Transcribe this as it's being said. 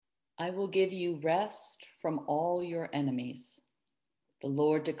I will give you rest from all your enemies. The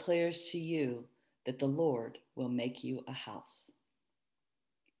Lord declares to you that the Lord will make you a house.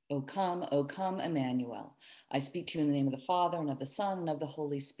 O come, Emmanuel. I speak to you in the name of the Father, and of the Son, and of the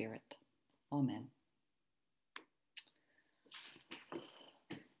Holy Spirit. Amen.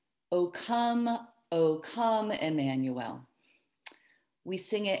 O come, Emmanuel. We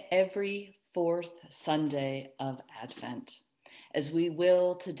sing it every fourth Sunday of Advent, as we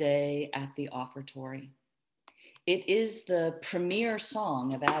will today at the offertory. It is the premier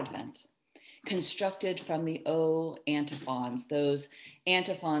song of Advent, constructed from the O antiphons, those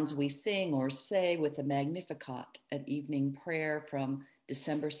antiphons we sing or say with the Magnificat at evening prayer from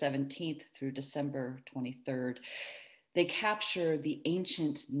December 17th through December 23rd. They capture the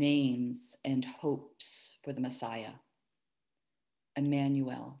ancient names and hopes for the Messiah.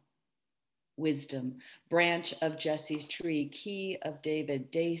 Emmanuel, wisdom, branch of Jesse's tree, key of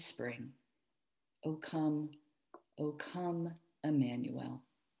David, dayspring. O come, Emmanuel.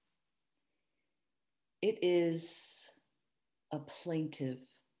 It is a plaintive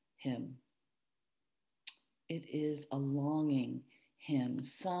hymn. It is a longing hymn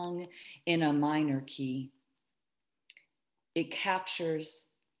sung in a minor key. It captures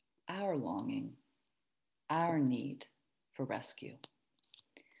our longing, our need for rescue.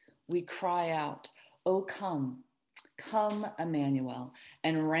 We cry out, O come, Emmanuel,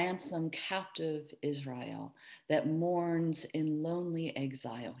 and ransom captive Israel that mourns in lonely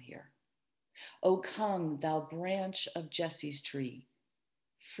exile here. O come, thou branch of Jesse's tree,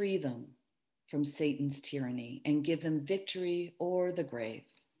 free them from Satan's tyranny and give them victory o'er the grave.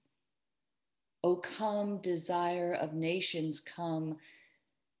 O come, desire of nations, come,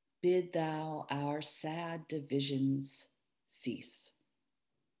 bid thou our sad divisions cease.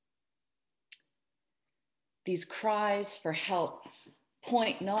 These cries for help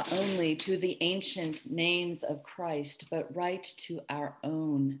point not only to the ancient names of Christ, but right to our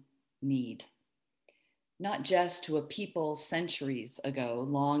own need. Not just to a people centuries ago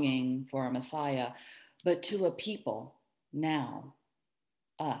longing for a Messiah, but to a people now,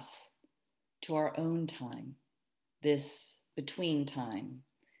 us, to our own time, this between time,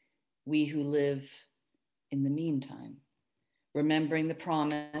 we who live in the meantime, remembering the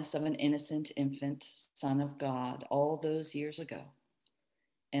promise of an innocent infant, Son of God, all those years ago,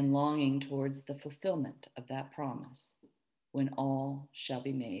 and longing towards the fulfillment of that promise when all shall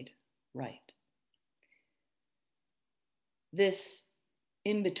be made right. This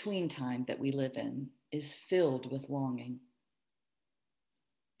in-between time that we live in is filled with longing.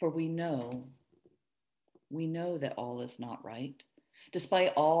 For we know that all is not right.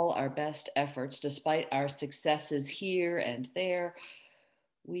 Despite all our best efforts, despite our successes here and there,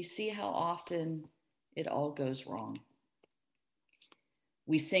 we see how often it all goes wrong.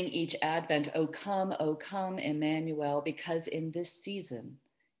 We sing each Advent, O come, Emmanuel, because in this season,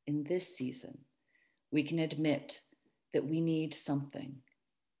 we can admit that we need something,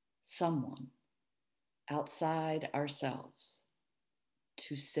 someone outside ourselves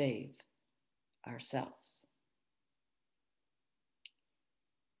to save ourselves.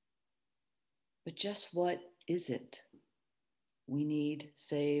 But just what is it we need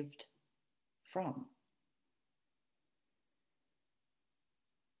saved from?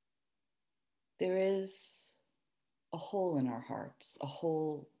 There is a hole in our hearts, a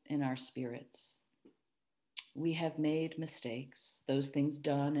hole in our spirits. We have made mistakes, those things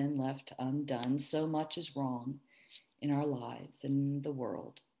done and left undone. So much is wrong in our lives, in the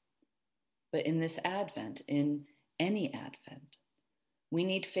world. But in this Advent, in any Advent, we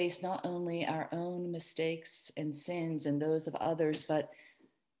need face not only our own mistakes and sins and those of others, but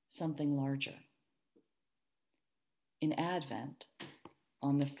something larger. In Advent,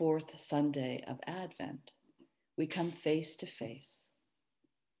 on the fourth Sunday of Advent, we come face to face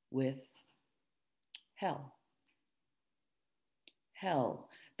with hell. Hell,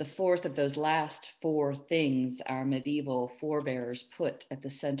 the fourth of those last four things our medieval forebears put at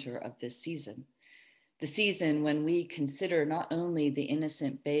the center of this season. The season when we consider not only the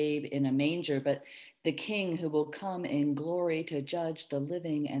innocent babe in a manger, but the king who will come in glory to judge the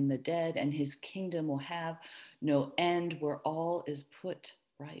living and the dead, and his kingdom will have no end, where all is put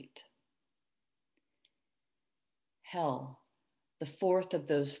right. Hell, the fourth of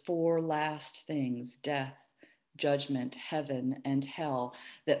those four last things, death, judgment, heaven, and hell,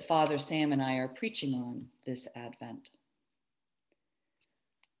 that Father Sam and I are preaching on this Advent.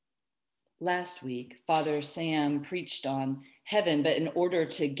 Last week, Father Sam preached on heaven, but in order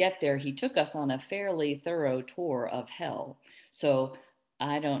to get there, he took us on a fairly thorough tour of hell. So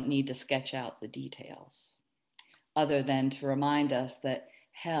I don't need to sketch out the details, other than to remind us that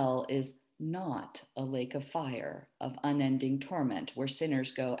hell is not a lake of fire, of unending torment where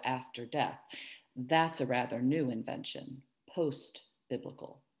sinners go after death. That's a rather new invention,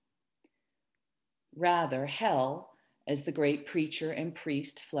 post-biblical. Rather, hell, as the great preacher and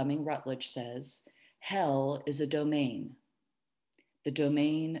priest Fleming Rutledge says, hell is a domain, the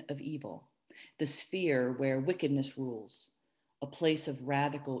domain of evil, the sphere where wickedness rules, a place of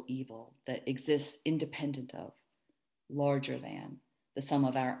radical evil that exists independent of, larger than, the sum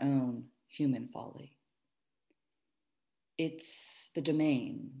of our own human folly. It's the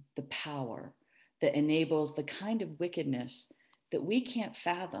domain, the power that enables the kind of wickedness that we can't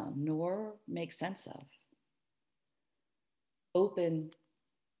fathom nor make sense of. Open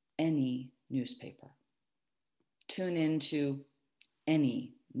any newspaper. Tune into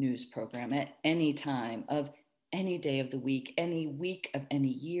any news program at any time of any day of the week, any week of any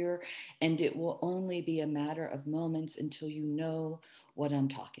year, and it will only be a matter of moments until you know what I'm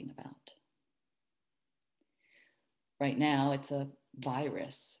talking about. Right now, it's a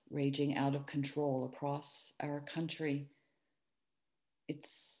virus raging out of control across our country.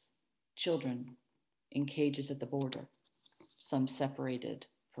 It's children in cages at the border, some separated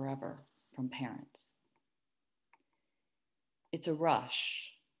forever from parents. It's a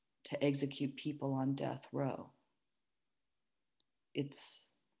rush to execute people on death row. It's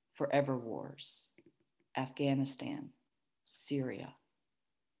forever wars, Afghanistan, Syria.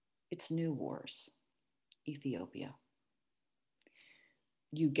 It's new wars, Ethiopia.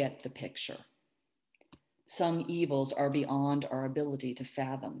 You get the picture. Some evils are beyond our ability to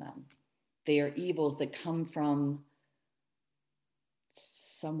fathom them. They are evils that come from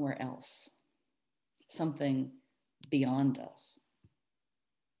somewhere else, something beyond us.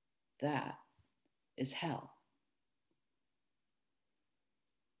 That is hell.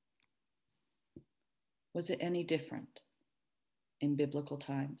 Was it any different in biblical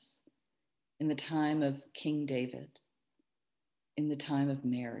times, in the time of King David, in the time of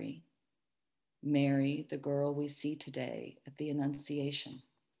Mary? Mary, the girl we see today at the Annunciation,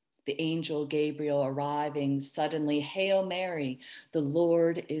 the angel Gabriel arriving suddenly, "Hail Mary, the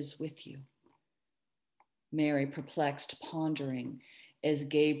Lord is with you." Mary perplexed, pondering as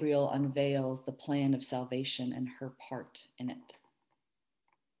Gabriel unveils the plan of salvation and her part in it.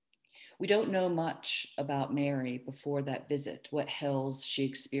 We don't know much about Mary before that visit, what hells she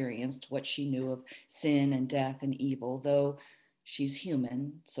experienced, what she knew of sin and death and evil, though she's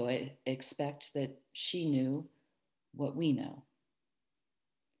human, so I expect that she knew what we know.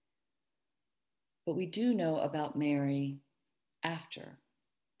 But we do know about Mary after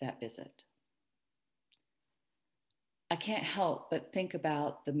that visit. I can't help but think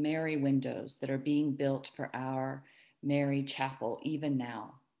about the Mary windows that are being built for our Mary Chapel even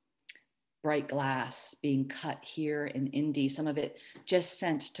now. Bright glass being cut here in Indy, some of it just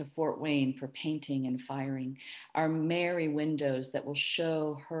sent to Fort Wayne for painting and firing. Our Mary windows that will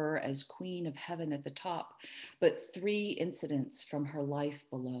show her as Queen of Heaven at the top, but 3 incidents from her life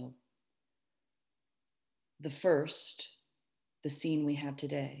below. The first, the scene we have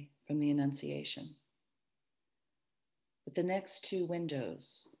today from the Annunciation. But the next 2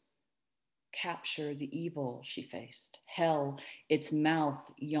 windows capture the evil she faced. Hell, its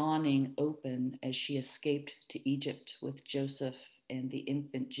mouth yawning open as she escaped to Egypt with Joseph and the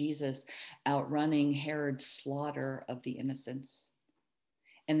infant Jesus, outrunning Herod's slaughter of the innocents.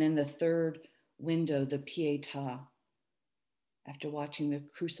 And then the third window, the Pietà. After watching the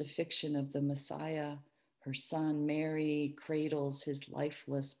crucifixion of the Messiah, her son Mary cradles his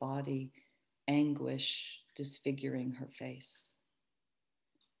lifeless body, anguish disfiguring her face.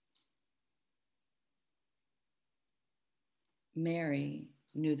 Mary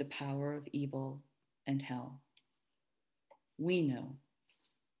knew the power of evil and hell. We know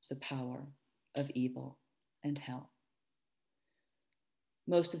the power of evil and hell.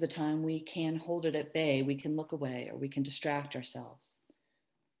 Most of the time we can hold it at bay, we can look away, or we can distract ourselves.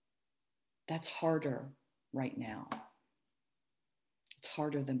 That's harder right now. It's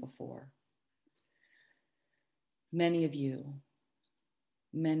harder than before. Many of you,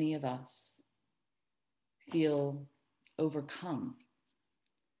 many of us feel overcome,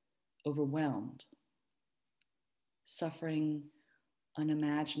 overwhelmed, suffering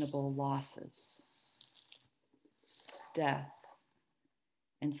unimaginable losses, death,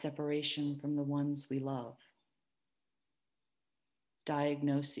 and separation from the ones we love,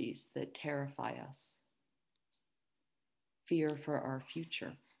 diagnoses that terrify us, fear for our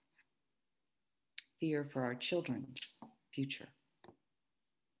future, fear for our children's future.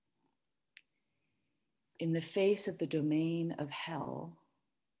 In the face of the domain of hell,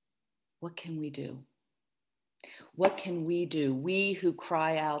 what can we do? What can we do? We who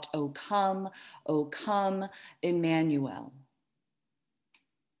cry out, O come, Emmanuel.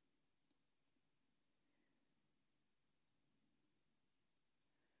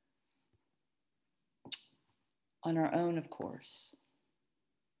 On our own, of course,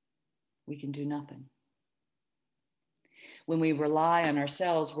 we can do nothing. When we rely on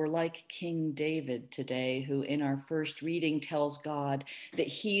ourselves, we're like King David today, who in our first reading tells God that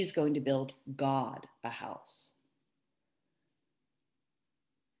he's going to build God a house.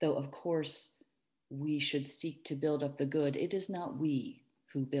 Though, of course, we should seek to build up the good, it is not we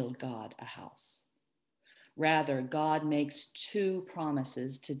who build God a house. Rather, God makes two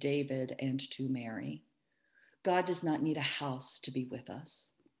promises to David and to Mary. God does not need a house to be with us.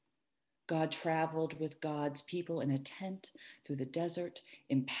 God traveled with God's people in a tent through the desert,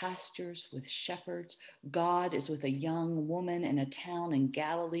 in pastures with shepherds. God is with a young woman in a town in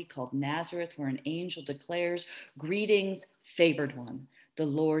Galilee called Nazareth, where an angel declares, "Greetings, favored one. The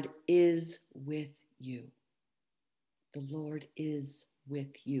Lord is with you." The Lord is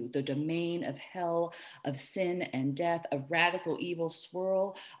with you. The domain of hell, of sin and death, of radical evil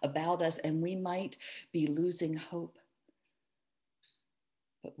swirl about us, and we might be losing hope.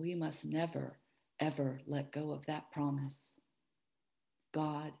 But we must never, ever let go of that promise.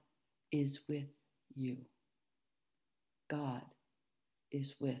 God is with you. God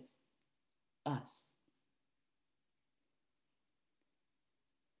is with us.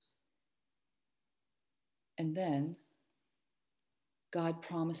 And then God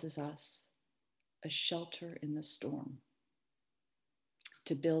promises us a shelter in the storm,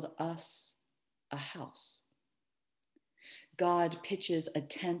 to build us a house. God pitches a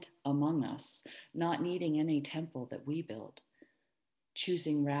tent among us, not needing any temple that we build,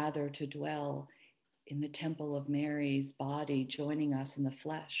 choosing rather to dwell in the temple of Mary's body, joining us in the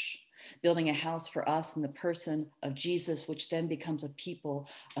flesh, building a house for us in the person of Jesus, which then becomes a people,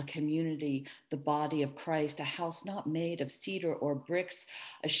 a community, the body of Christ, a house not made of cedar or bricks,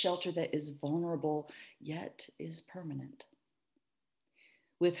 a shelter that is vulnerable yet is permanent.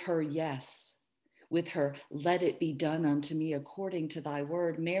 With her yes, with her let it be done unto me according to thy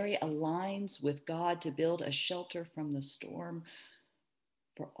word, Mary aligns with God to build a shelter from the storm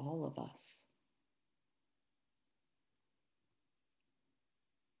for all of us.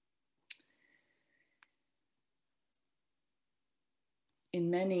 In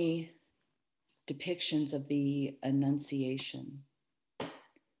many depictions of the Annunciation,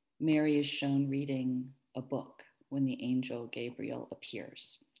 Mary is shown reading a book when the angel Gabriel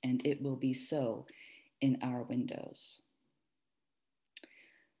appears, and it will be so in our windows.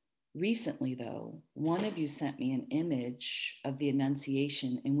 Recently, though, one of you sent me an image of the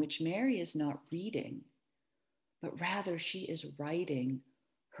Annunciation in which Mary is not reading, but rather she is writing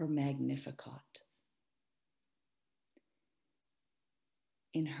her Magnificat.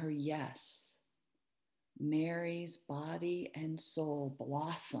 In her yes, Mary's body and soul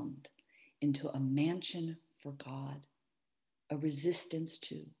blossomed into a mansion for God, a resistance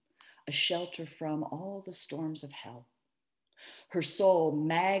to, a shelter from all the storms of hell. Her soul,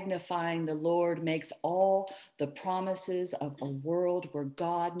 magnifying the Lord, makes all the promises of a world where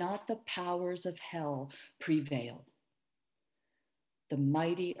God, not the powers of hell, prevail. The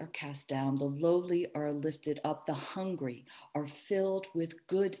mighty are cast down, the lowly are lifted up, the hungry are filled with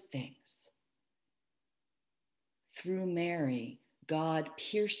good things. Through Mary, God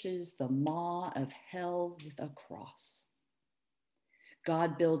pierces the maw of hell with a cross.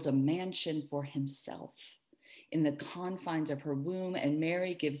 God builds a mansion for himself in the confines of her womb, and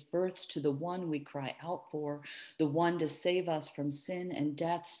Mary gives birth to the one we cry out for, the one to save us from sin and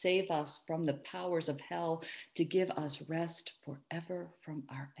death, save us from the powers of hell, to give us rest forever from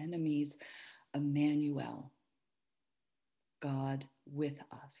our enemies, Emmanuel, God with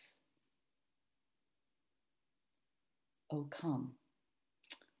us. O come,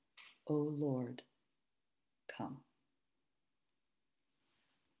 O Lord,